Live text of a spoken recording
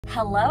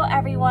Hello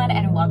everyone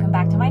and welcome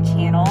back to my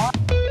channel.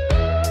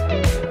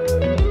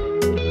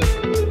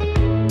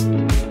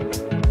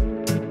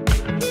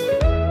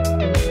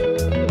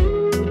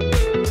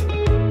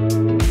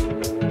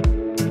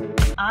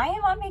 I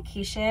am on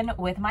vacation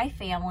with my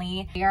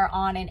family. We are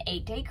on an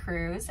 8-day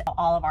cruise,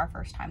 all of our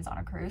first times on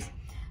a cruise.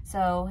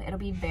 So it'll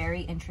be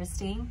very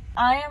interesting.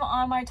 I am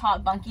on my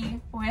top bunkie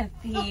with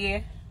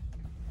the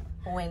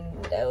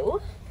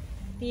window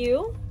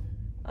view.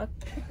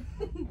 Okay.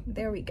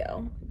 There we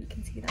go. You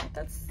can see that.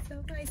 That's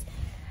so nice.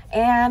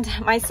 And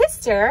my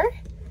sister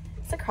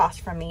is across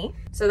from me.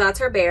 So that's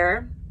her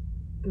bear,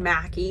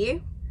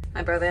 Mackie.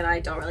 My brother and I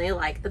don't really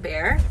like the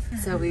bear,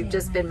 so we've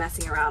just been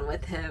messing around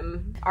with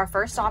him. Our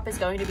first stop is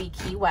going to be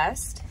Key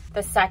West.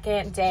 The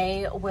second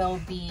day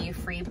will be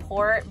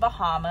Freeport,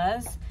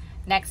 Bahamas.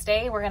 Next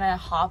day, we're gonna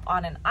hop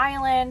on an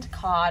island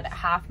called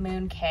Half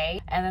Moon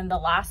Cay. And then the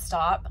last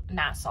stop,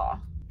 Nassau.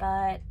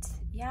 But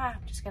yeah,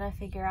 I'm just gonna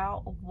figure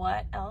out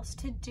what else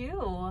to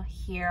do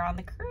here on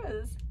the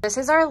cruise. This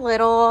is our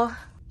little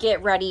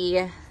get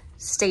ready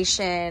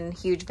station,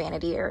 huge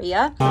vanity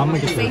area.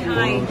 Say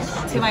hi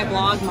to my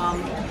vlog,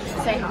 Mom.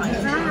 Say hi.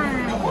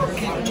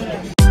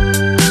 Hi.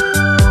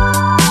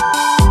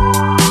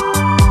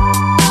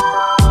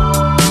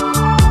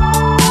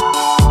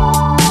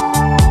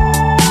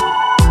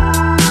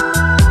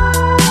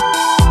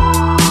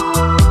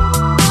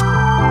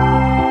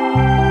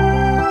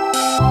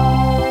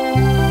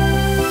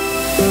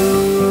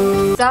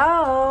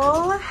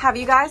 So, have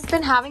you guys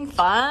been having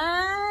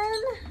fun?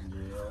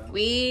 Yeah.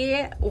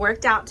 We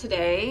worked out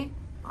today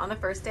on the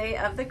first day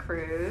of the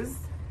cruise.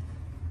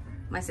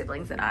 My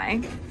siblings and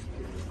I.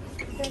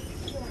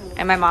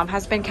 And my mom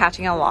has been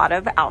catching a lot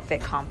of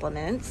outfit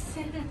compliments.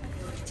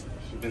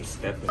 She's been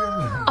stepping.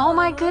 Oh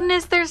my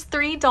goodness, there's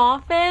 3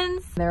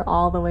 dolphins. They're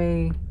all the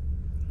way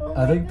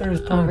I think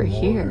there's over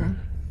here.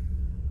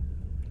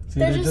 See,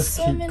 they just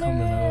keep coming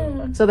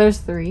out. So there's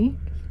 3?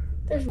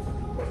 There's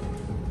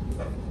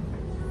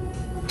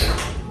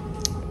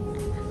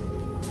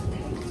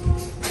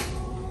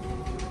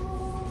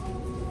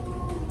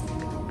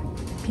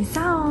Peace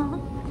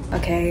out.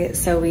 Okay,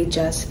 so we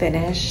just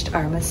finished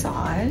our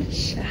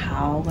massage.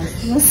 How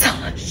was the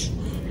massage?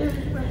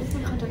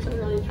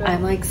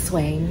 I'm like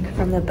swaying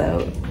from the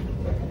boat,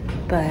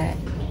 but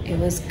it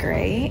was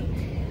great.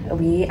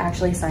 We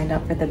actually signed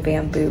up for the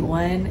bamboo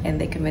one and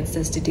they convinced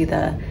us to do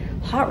the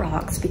hot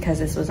rocks because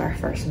this was our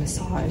first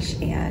massage,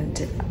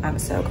 and I'm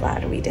so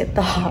glad we did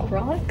the hot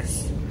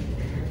rocks.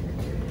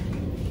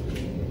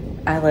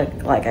 I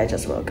look like I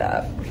just woke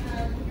up.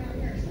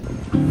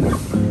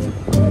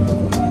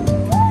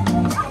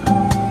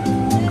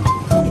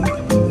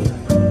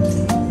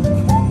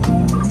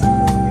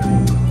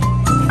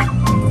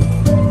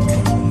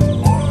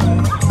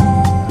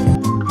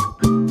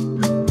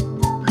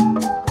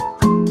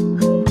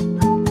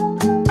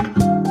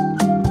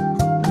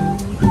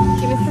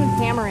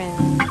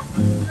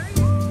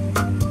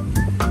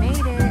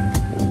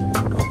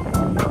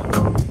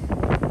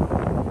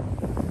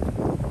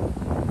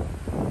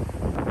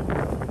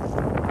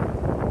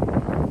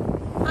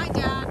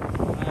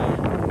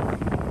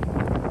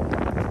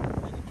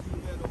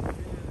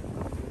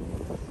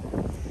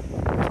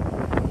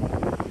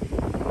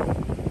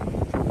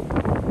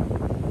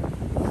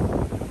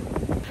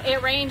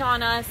 It rained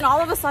on us and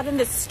all of a sudden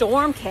this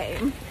storm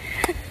came.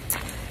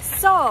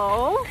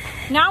 So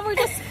now we're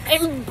just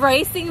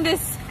embracing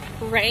this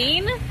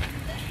rain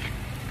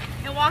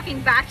and walking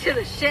back to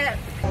the ship.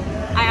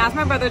 I asked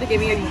my brother to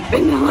give me a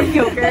vanilla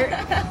yogurt.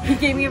 He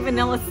gave me a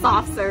vanilla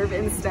soft serve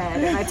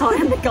instead, and I told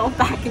him to go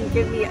back and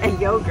give me a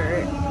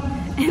yogurt.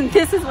 And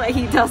this is what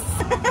he does.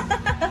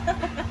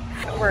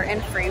 We're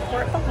in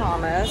Freeport,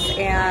 Bahamas,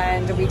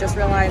 and we just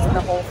realized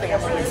the whole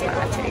family is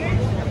matching.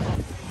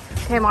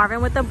 Okay,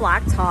 Marvin with the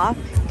black top,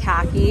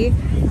 khaki.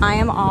 I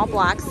am all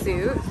black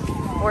suit,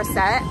 or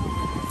set.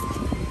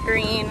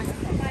 Green,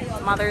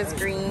 mother's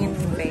green,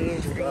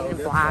 beige, green,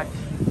 black.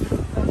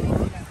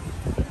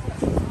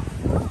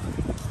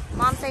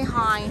 Mom, say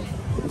hi.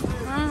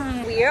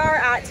 We are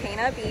at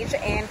Tana Beach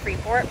in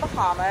Freeport,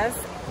 Bahamas.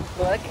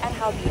 Look at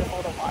how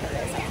beautiful the water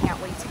is. I can't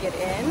wait to get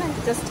in.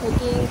 Just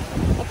taking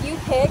a few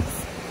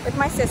pics with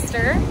my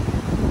sister,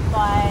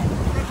 but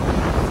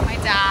my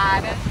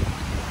dad,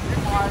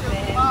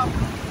 Marvin,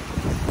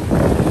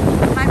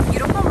 my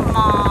beautiful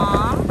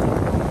mom.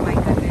 Oh my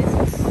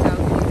goodness, it's so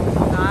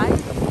beautiful, guys.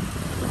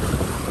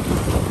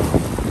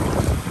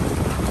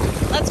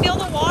 Let's feel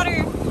the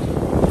water.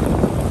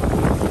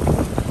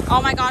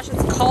 Oh my gosh,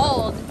 it's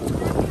cold.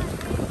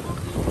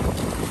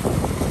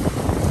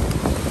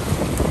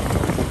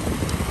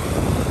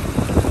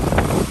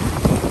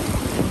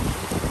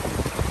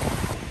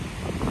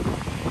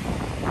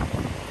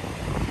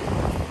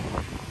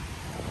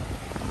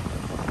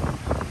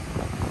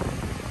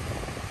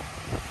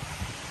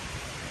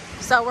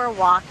 So we're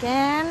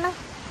walking,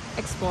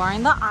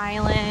 exploring the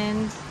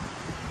island.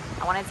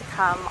 I wanted to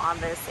come on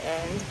this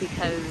end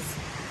because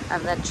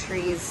of the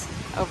trees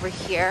over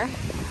here.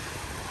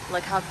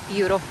 Look how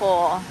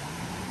beautiful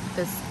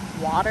this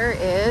water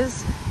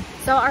is.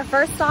 So our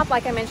first stop,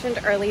 like I mentioned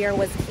earlier,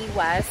 was Key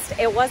West.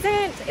 It was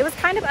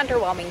kind of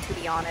underwhelming, to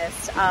be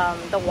honest.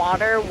 The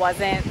water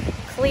wasn't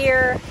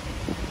clear,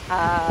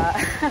 but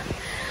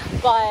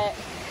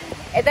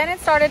then it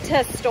started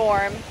to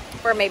storm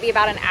for maybe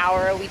about an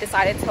hour. We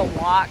decided to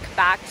walk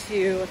back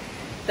to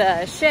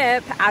the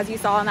ship, as you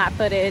saw in that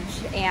footage,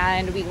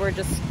 and we were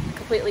just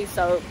completely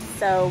soaked.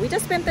 So we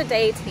just spent the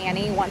day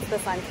tanning once the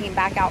sun came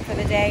back out for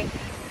the day.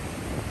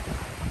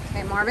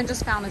 Okay, Marvin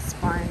just found a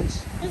sponge.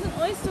 There's an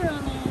oyster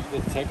on there.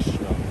 The texture.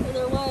 Oh,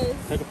 there was.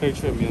 Take a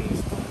picture of me on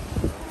this one.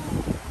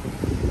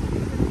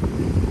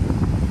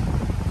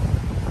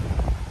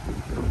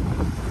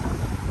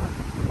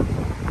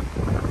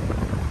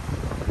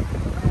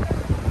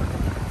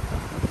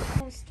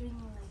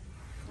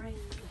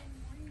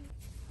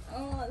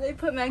 Oh, they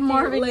put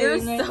Marvin, you're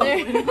so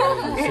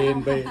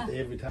Same bait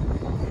every time.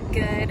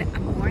 Good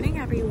morning,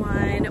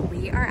 everyone.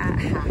 We are at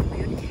Half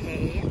Moon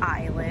Cay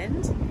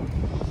Island,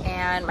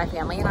 and my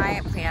family and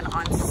I plan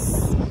on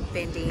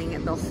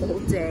spending the whole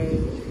day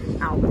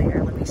out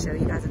there. Let me show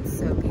you guys. It's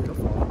so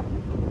beautiful.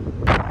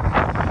 Look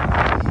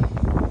at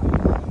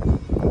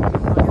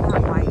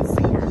that white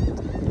sand.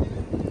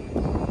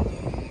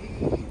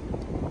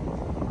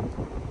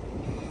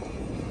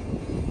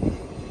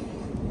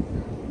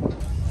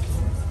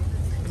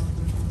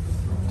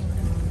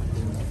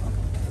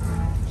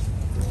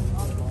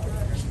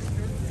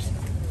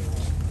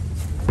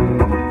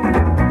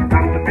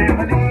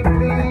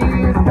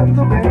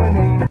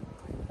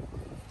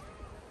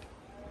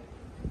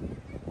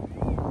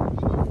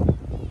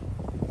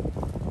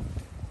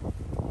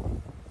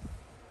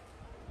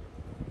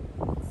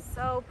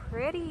 So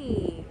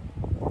pretty.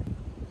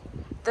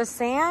 The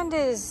sand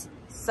is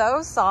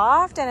so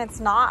soft and it's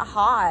not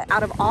hot.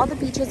 Out of all the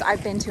beaches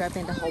I've been to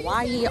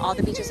Hawaii, all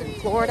the beaches in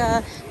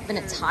Florida, I've been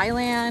to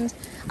Thailand,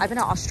 I've been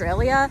to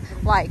Australia.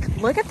 Like,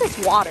 look at this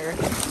water.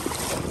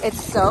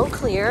 It's so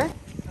clear.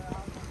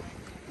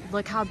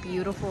 Look how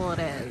beautiful it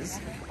is.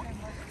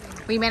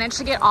 We managed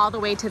to get all the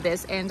way to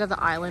this end of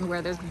the island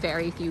where there's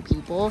very few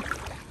people.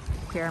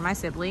 Here are my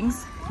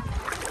siblings.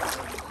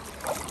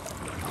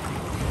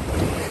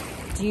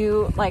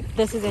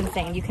 This is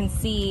insane. You can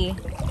see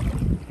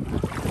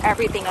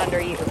everything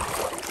under you.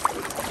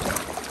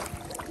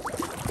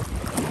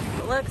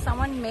 Look,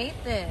 someone made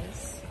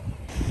this.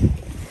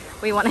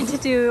 We wanted to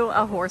do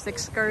a horse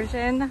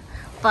excursion,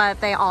 but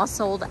they all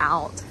sold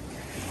out.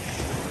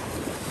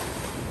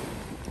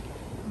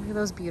 Look at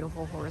those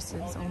beautiful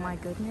horses. Oh my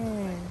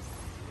goodness.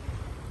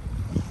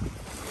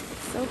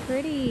 So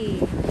pretty.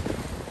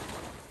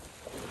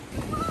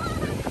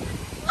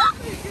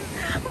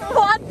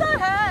 What the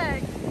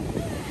heck?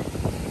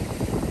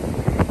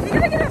 You're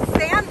gonna get a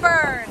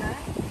sandburn.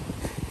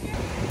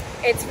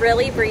 It's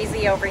really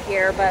breezy over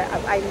here, but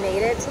I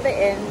made it to the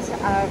end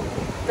of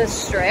the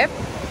strip,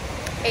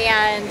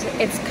 and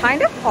it's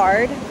kind of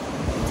hard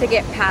to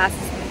get past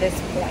this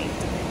point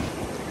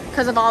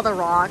because of all the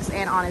rocks,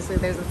 and honestly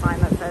there's a sign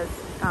that says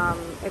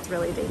it's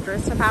really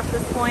dangerous to pass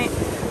this point,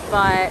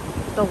 but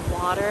the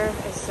water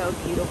is so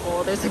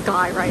beautiful. There's a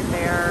guy right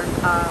there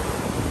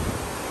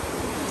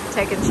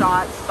taking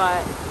shots,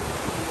 but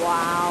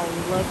wow,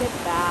 look at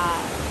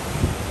that.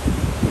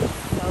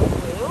 So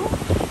blue.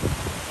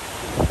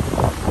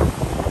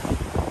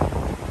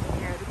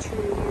 Here are the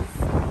trees.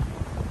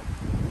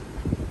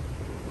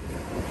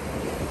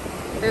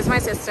 There's my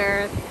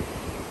sister.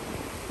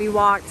 We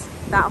walked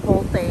that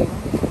whole thing.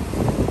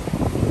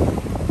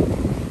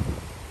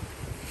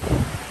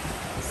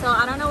 So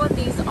I don't know what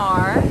these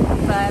are,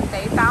 but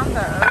they found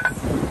those.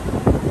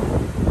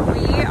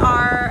 We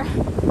are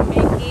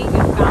making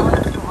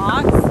balanced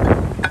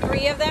rocks,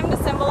 3 of them to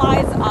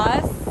symbolize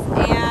us,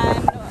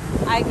 and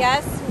I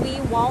guess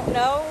we won't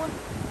know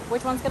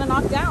which one's gonna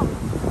knock down.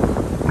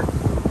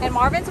 And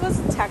Marvin's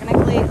was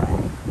technically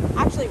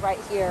actually right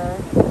here.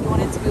 He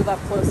wanted to move up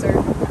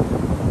closer.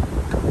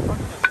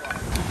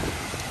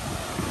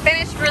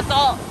 Finished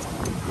result.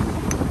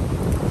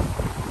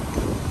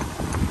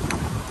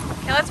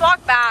 Okay, let's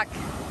walk back.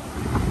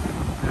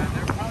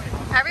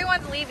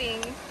 Everyone's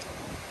leaving.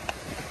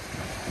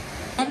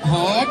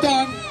 Hold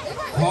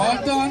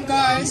on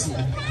guys.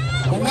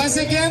 Once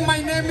again,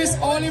 my name is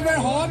Oliver.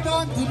 Hold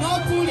on, do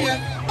not pull yet.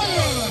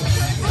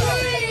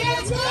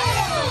 Let's go!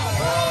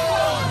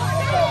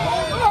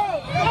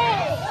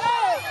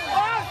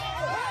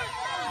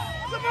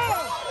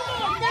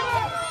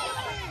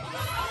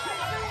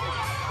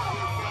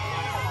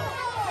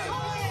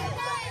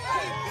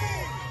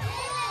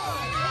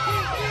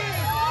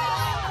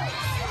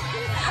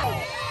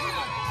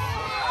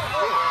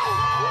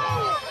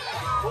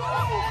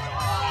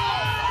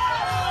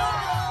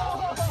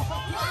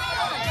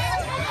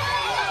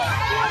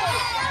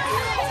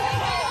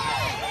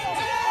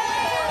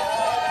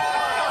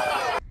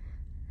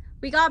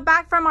 We got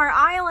back from our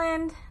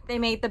island. They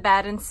made the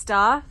bed and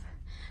stuff.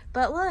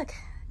 But look,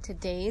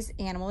 today's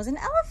animal is an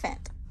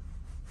elephant.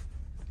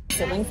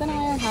 Siblings and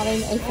I are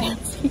having a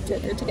fancy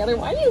dinner together.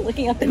 Why are you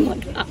looking at them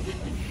like that?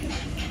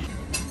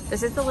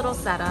 This is the little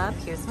setup.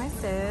 Here's my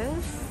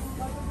sis.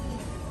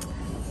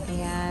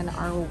 And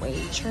our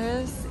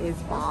waitress is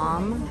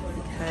bomb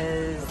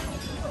because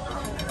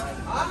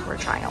we're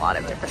trying a lot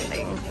of different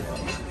things.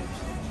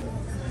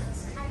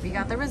 We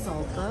got the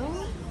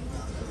risotto.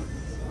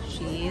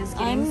 She's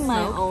getting I'm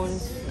my smoked. own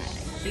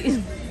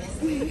snack.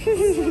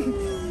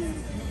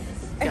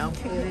 Go.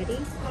 You ready?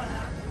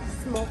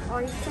 Smoked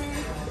oyster,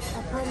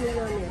 apple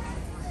mayonnaise.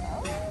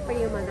 For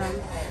you, madam.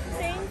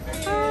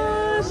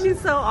 Oh, she's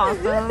so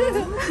awesome.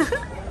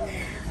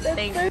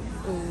 Thank you.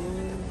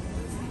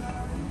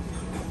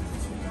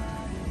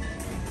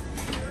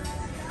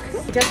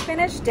 We just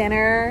finished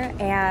dinner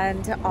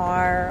and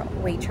our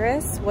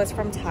waitress was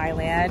from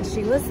Thailand.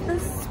 She was the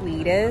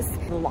sweetest.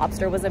 The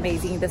lobster was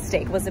amazing. The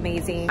steak was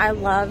amazing. I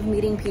love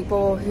meeting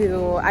people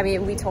who, I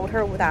mean, we told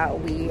her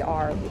that we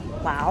are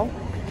Lao,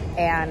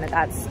 and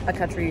that's a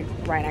country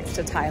right next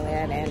to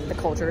Thailand, and the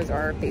cultures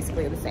are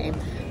basically the same.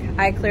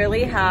 I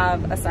clearly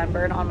have a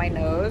sunburn on my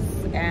nose,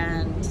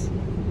 and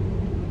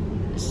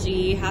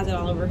she has it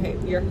all over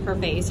her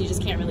face. You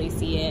just can't really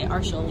see it.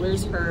 Our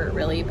shoulders hurt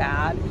really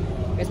bad.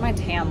 Here's my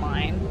tan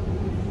line.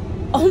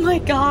 Oh my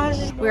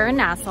gosh. We're in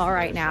Nassau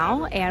right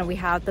now, and we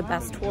have the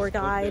best tour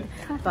guide,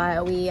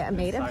 but we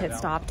made a pit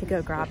stop to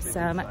go grab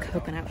some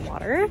coconut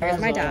water.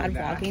 There's my dad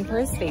vlogging for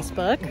his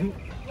Facebook.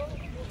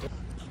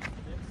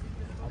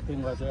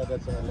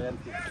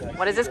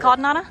 What is this called,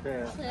 Nana?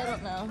 I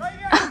don't know.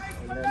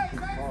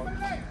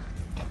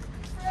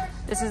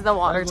 This is the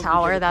water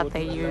tower that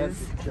they use.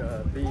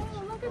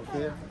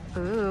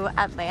 Ooh,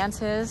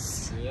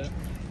 Atlantis.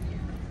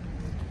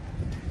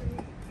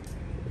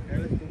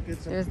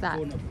 There's that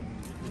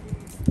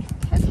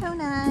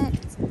coconut.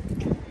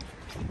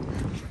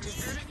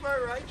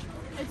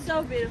 It's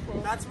so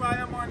beautiful. That's why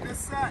I'm on this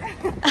side.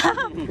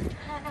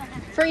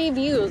 Free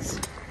views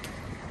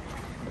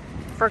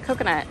for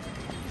coconut.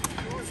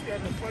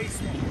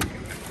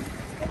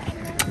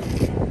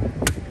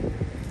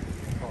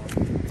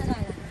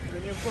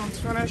 When you come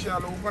finish,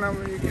 I'll open up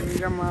and you can eat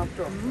them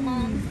after.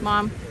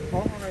 Mom.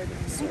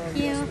 Thank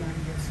you.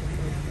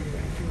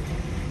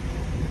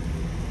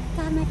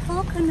 Got my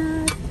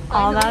coconut.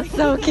 Oh, that's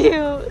so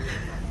cute.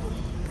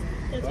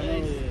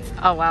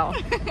 Oh, wow.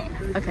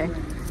 Okay.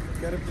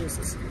 Get a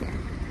pieces.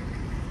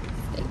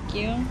 Thank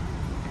you.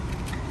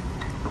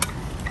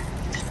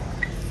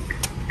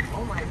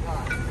 Oh my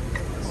God.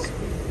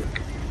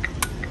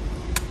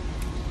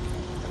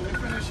 When you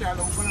finish,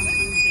 I'll open them so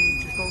you can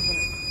eat your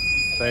coconut.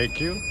 Thank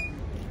you.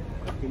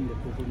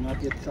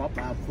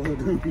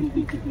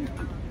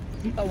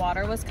 The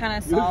water was kind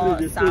of sour.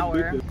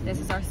 This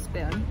is our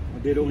spoon.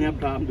 They don't have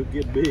time to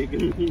get big.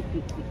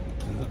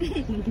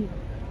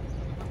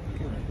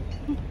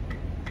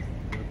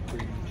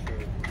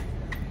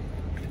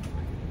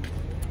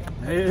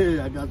 Hey,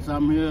 I got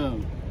some here.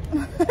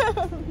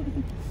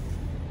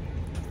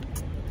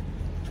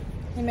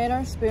 He made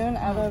our spoon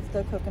out of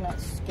the coconut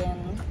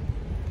skin.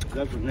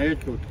 That's a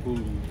natural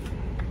spoon.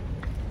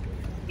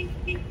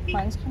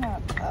 Mine's kind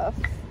of tough,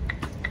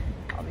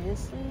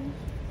 obviously.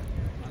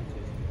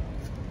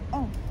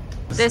 Oh.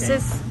 This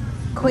is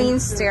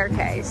Queen's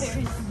Staircase.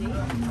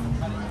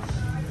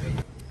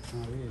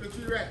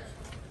 Richie Rex.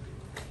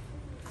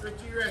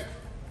 Richie Rex.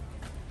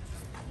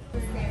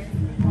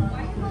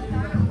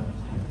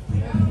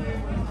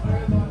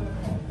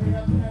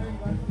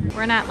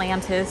 We're in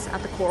Atlantis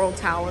at the Coral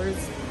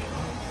Towers.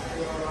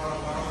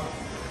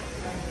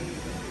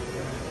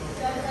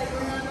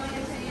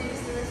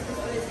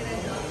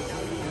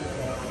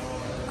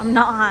 I'm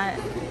not.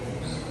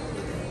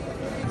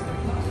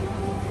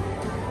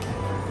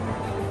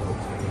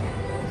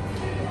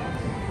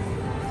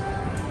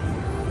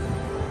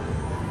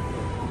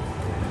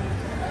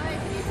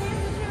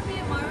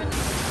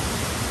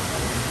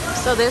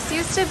 So this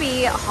used to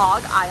be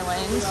Hog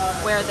Island,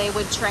 where they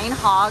would train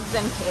hogs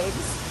and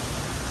pigs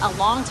a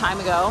long time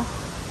ago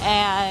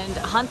and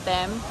hunt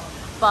them,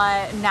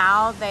 but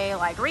now they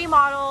like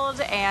remodeled,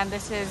 and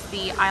this is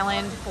the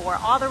island for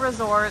all the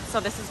resorts. So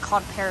this is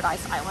called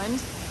Paradise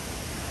Island,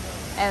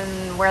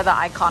 and where the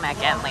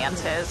iconic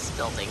Atlantis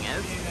building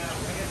is.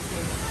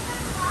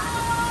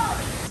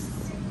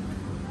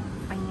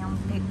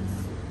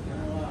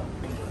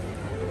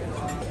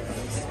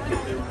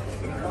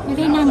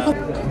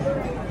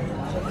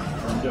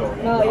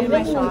 No,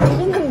 even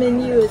the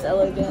menu is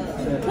elegant.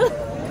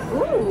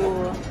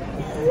 Ooh.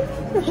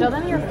 Show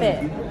them your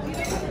fit.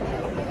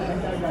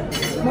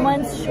 Well,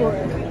 mine's short.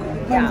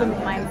 Yeah,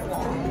 mine's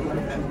long.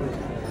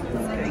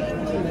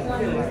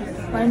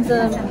 Mine's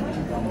a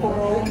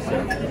coral.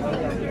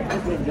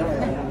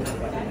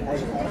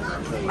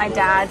 My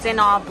dad's in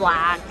all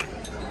black.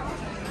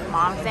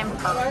 Mom's in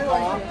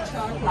purple.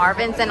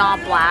 Marvin's in all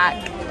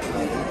black.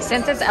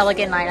 Since it's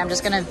elegant night, I'm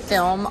just gonna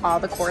film all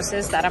the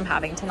courses that I'm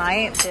having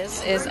tonight.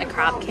 This is a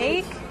crab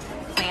cake,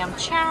 clam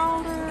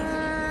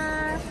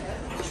chowder,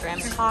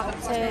 shrimp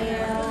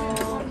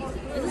cocktail.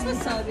 Is this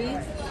wasabi?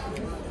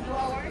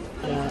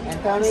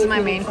 This is my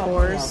main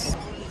course.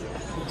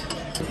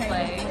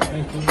 Play.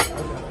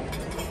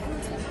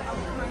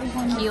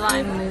 Key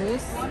lime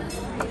mousse.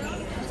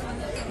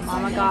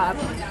 Mama got a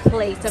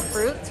plate of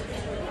fruit.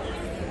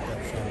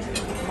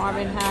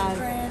 Marvin has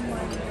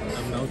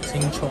A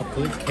melting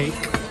chocolate cake.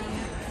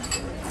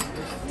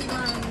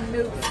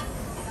 With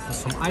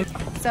some ice.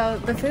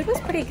 So the food was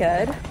pretty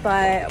good,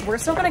 but we're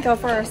still gonna go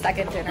for our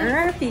second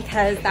dinner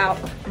because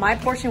my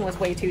portion was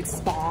way too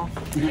small.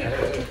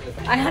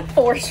 I had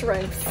 4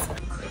 shrimps.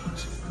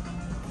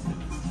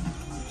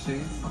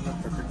 See, I'm a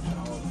perfect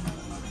child.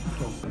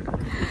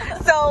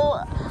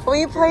 So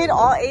we played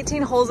all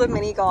 18 holes of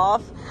mini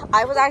golf.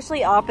 I was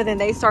actually up and then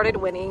they started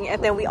winning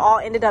and then we all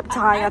ended up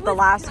tying at the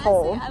last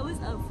hole. I was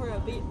up for a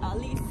bit, at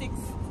least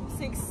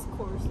six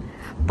courses.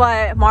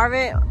 But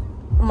Marvin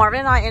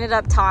and I ended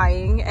up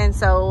tying, and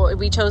so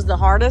we chose the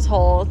hardest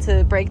hole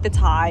to break the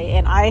tie,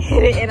 and I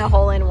hit it in a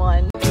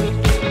hole-in-one.